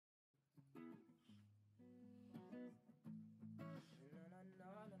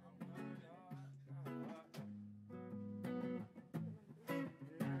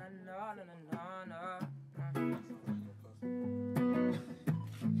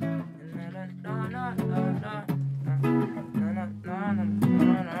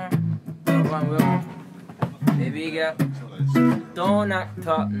Baby girl, don't act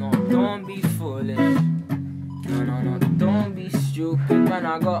up, no, don't be foolish. No, don't be stupid, man.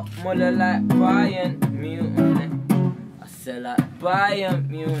 I got mother like Bayern Munich. I said like Bayern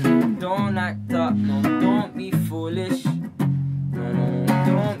Munich. Don't act up, no, don't be foolish. No,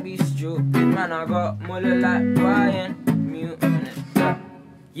 don't be stupid, man. I got mother like Bayern Munich.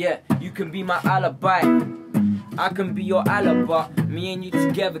 Yeah, you can be my alibi, I can be your alibi. Me and you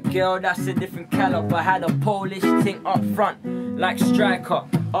together, girl, that's a different caliber. Had a Polish thing up front, like striker.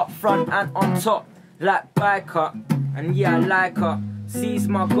 Up front and on top, like biker. And yeah, I like her. Sees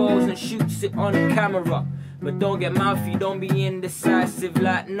my goals and shoots it on camera. But don't get mouthy, don't be indecisive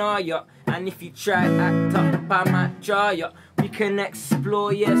like Naya. And if you try act up, I might jar ya. We can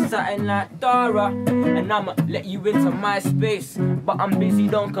explore, yeah, something like Dara. And I'ma let you into my space. But I'm busy,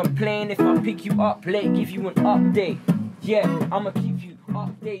 don't complain if I pick you up late, give you an update. Yeah, I'ma keep you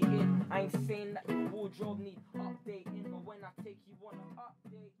updated. I ain't saying that your wardrobe need updating, but when I take you on an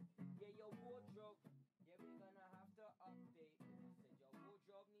update, yeah, your wardrobe, yeah, we're gonna have to update. Your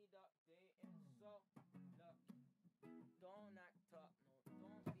wardrobe need updating, so look, don't act up, no,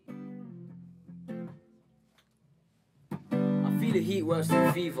 don't be. I feel the heat worse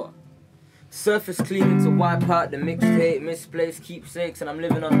than fever. Surface cleaning to wipe out the mixtape, misplaced keepsakes, and I'm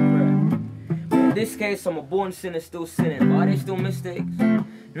living on a prayer. In this case, I'm a born sinner still sinning, but are they still mistakes?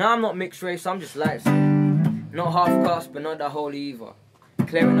 Now I'm not mixed race, I'm just light skin. Not half caste, but not that whole either.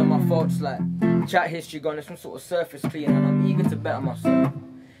 Clearing up my faults like chat history gone, there's some sort of surface cleaning, and I'm eager to better myself.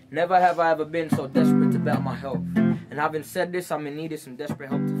 Never have I ever been so desperate to better my health. And having said this, I'm in need of some desperate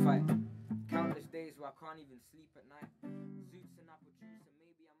help to fight. Countless days where I can't even sleep at night. Zoots and apple juice, and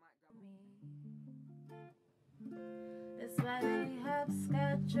maybe I might grab. That's why they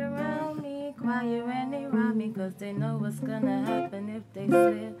hopscotch around me, quiet when they rob me, cause they know what's gonna happen if they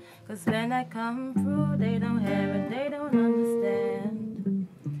slip. Cause when I come through, they don't have it, they don't understand.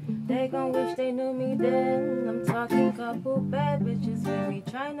 They gon' wish they knew me then. I'm talking couple bad bitches with me,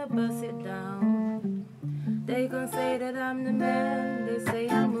 trying to bust it down. They gon' say that I'm the man, they say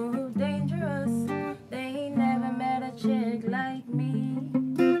I move dangerous. They ain't never met a chick like me.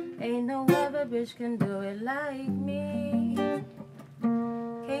 Ain't no other bitch can do it like me.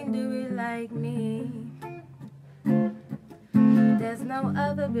 Can't do it like me. There's no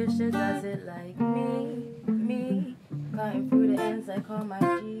other bitch that does it like me. Me, cutting through the ends, I call my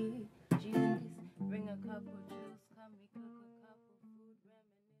G's. Bring a couple juice, come we cook a couple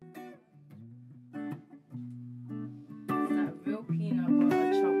food, reminisce. It's that real peanut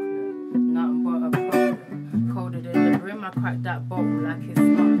butter chocolate, nothing but a problem. Colder than the brim, I crack that bottle like it's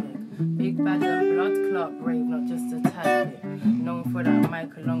nothing. Big bag and blood clot brave, not just a tad bit. Known for that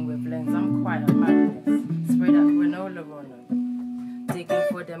mic along with lens, I'm quite a madness. Spray that granola on them. Digging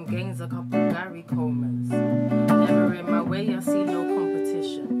for them gains, a couple Gary Colemans. Never in my way, I see no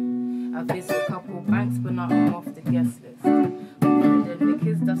competition. I visit a couple banks, but not I'm off the guest list. Then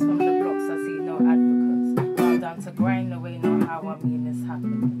because that's from the blocks, I see no advocates. I'm down to grind away, not how I mean this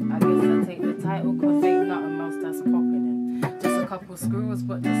happening. I guess I take the title, cause ain't nothing else that's popping in. Just a couple screws,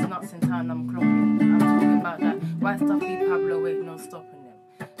 but this nuts in town I'm clocking. I'm talking about that white stuffy Pablo, ain't no stopping them.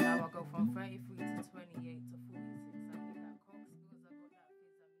 Now I go from 33 to 28 to 46. I get that coke screws, I got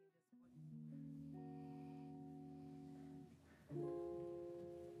that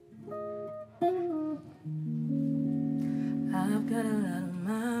I've got a lot on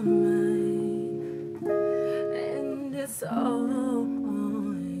my mind, and it's all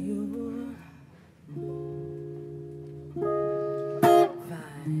on you.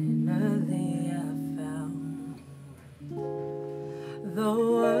 Finally I found the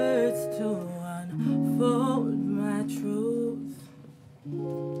words to unfold my truth,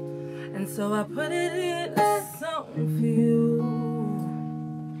 and so I put it in a song for you.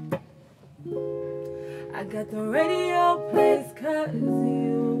 I got the radio plays cause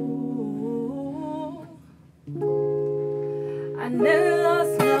you. I never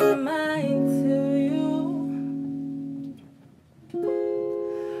lost my mind to you,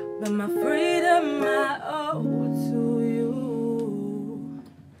 but my freedom I owe to you.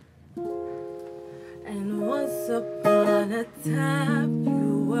 And once upon a time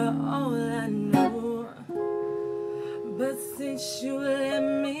you were all I knew, but since you let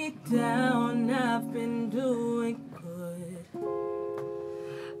me down, I've been doing good.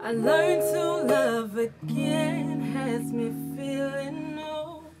 I learned to love again, has me feeling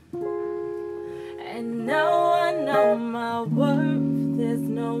new. And now I know my worth there's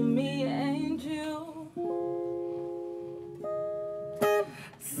no me and you.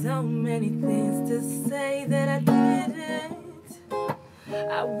 So many things to say that I didn't.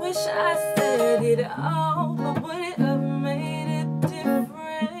 I wish I said it all, but would it have made a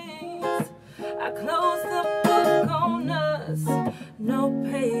difference? I closed the book on us, no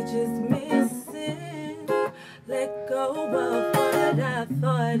pages missing. Let go of what I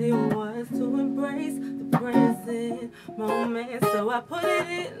thought it was to embrace the present moment. So I put it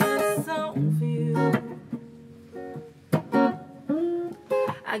in a song for you.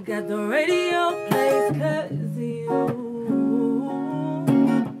 I got the radio plays 'cause of you.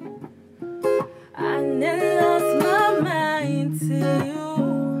 I never lost my mind to you.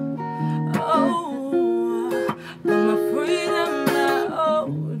 Oh, but my freedom I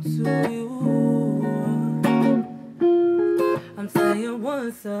owe to you. I'm saying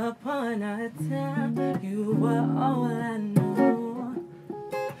once upon a time you were all I knew.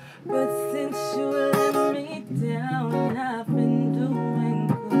 But since you let me down, I've been doing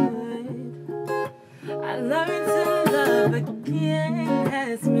good. I learned to love again,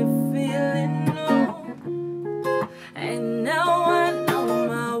 has me feeling new. And now I know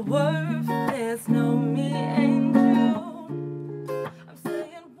my worth, there's no me and you. I'm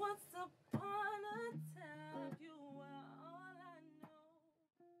saying once upon a time you were all I know.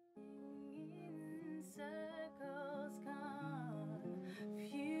 In circles,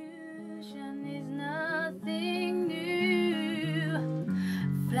 confusion is nothing new.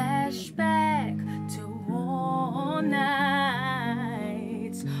 Flashback to all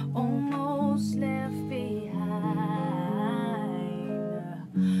nights almost left behind.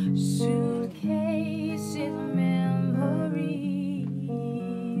 Suitcases, memories,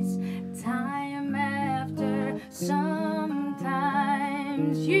 time after. Sometimes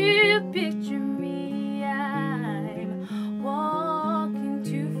you picture me, I'm walking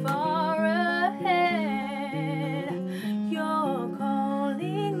too far ahead. You're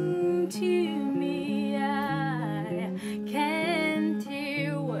calling to me, I can't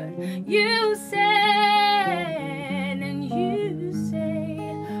hear what you said, and you say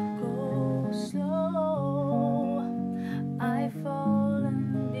go slow. I've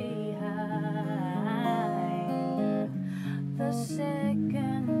fallen behind. The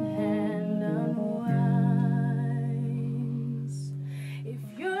second hand unwinds. If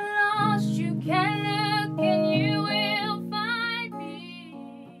you're lost, you can look and you will find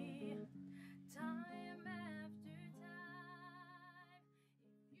me. Time after time.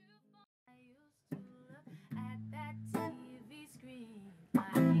 I used to look at that TV screen.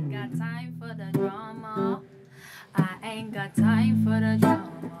 I ain't got time for the drama. I ain't got time for the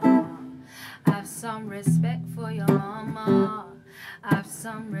drama. Have some respect for your mama. Have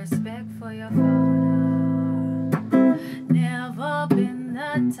some respect for your father. Never been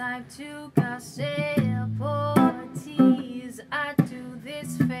the type to gossip or tease. I do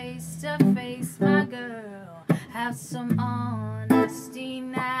this face to face, my girl. Have some honesty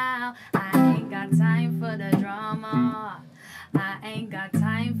now. I ain't got time for the drama. I ain't got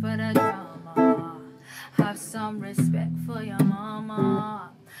time for the drama. Have some respect for your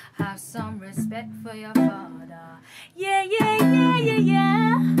mama. Have some respect for your father. Yeah, yeah, yeah, yeah,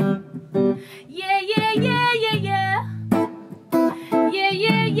 yeah. Yeah, yeah, yeah, yeah, yeah. Yeah,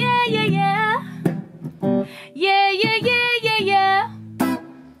 yeah, yeah, yeah, yeah. Yeah, yeah, yeah, yeah, yeah.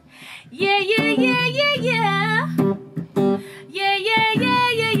 Yeah, yeah, yeah, yeah, yeah. Yeah, yeah, yeah,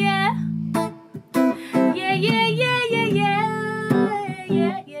 yeah, yeah. Yeah, yeah, yeah, yeah, yeah.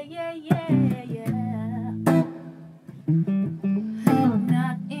 Yeah, yeah, yeah, yeah, yeah.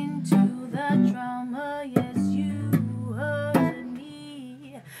 Not into the drama, yes, you heard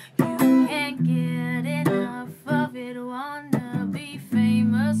me. You can't get enough of it, wanna be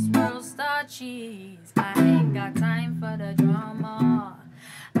famous, world star cheese. I ain't got time for the drama.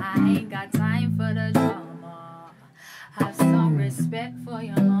 I ain't got time for the drama. Have some respect for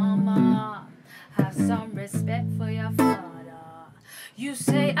your mama. Have some respect for your father. You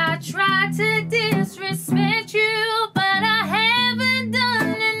say I try to disrespect you, but I haven't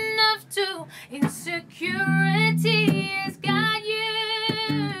done enough to. Insecurity has got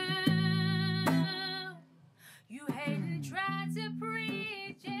you. You hate and try to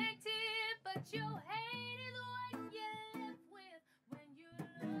project it, but you hated what you left with when you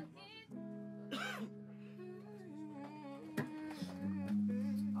look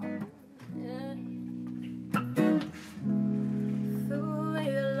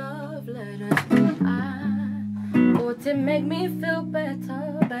to make me feel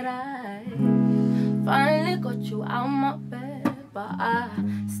better, but I finally got you out my bed. but I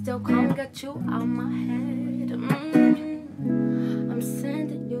still can't get you out my head. I'm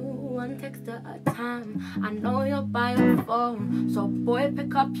sending you one text at a time. I know you're by your phone, so boy,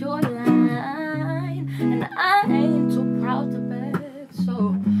 pick up your line. And I ain't too proud to beg,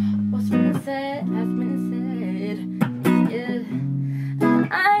 so what's been said has been said. Yeah, and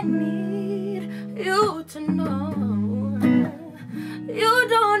I need you to know you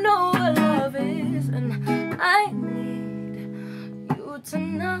don't know what love is, and I need you to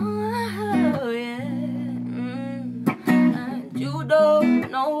know, yeah. And you don't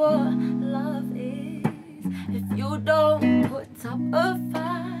know what love is if you don't put up a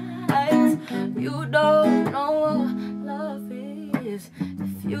fight. You don't know what love is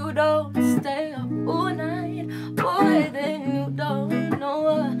if you don't stay up all night. Boy, then you don't know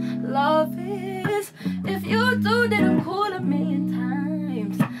what love is if you do didn't call a million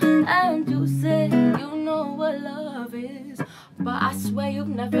times and you say you know what love is, but I swear you've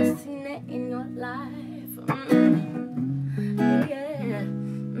never seen it in your life. Yeah,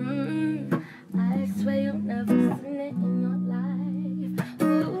 I swear you've never seen it in your life.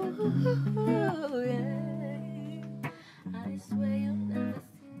 Ooh, yeah, I swear you've never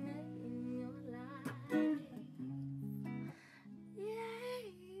seen it in your life.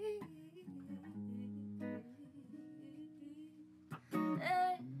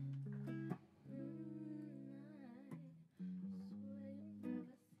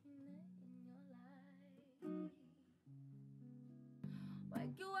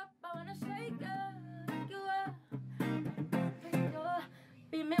 Wake you up, I wanna shake you, wake you up. You're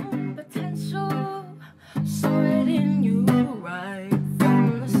beaming with potential, saw it in you right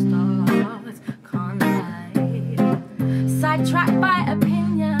from the start. Can't hide, sidetracked by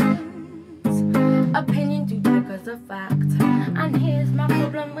opinions you take as a fact. And here's my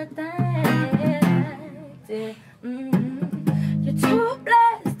problem with that, yeah. You're too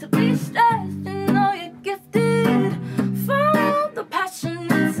blessed to be stressed, you know you're gifted. Follow the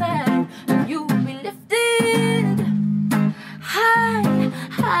passion inside, and you'll be lifted high,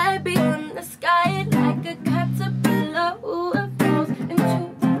 high beyond the sky like a kite.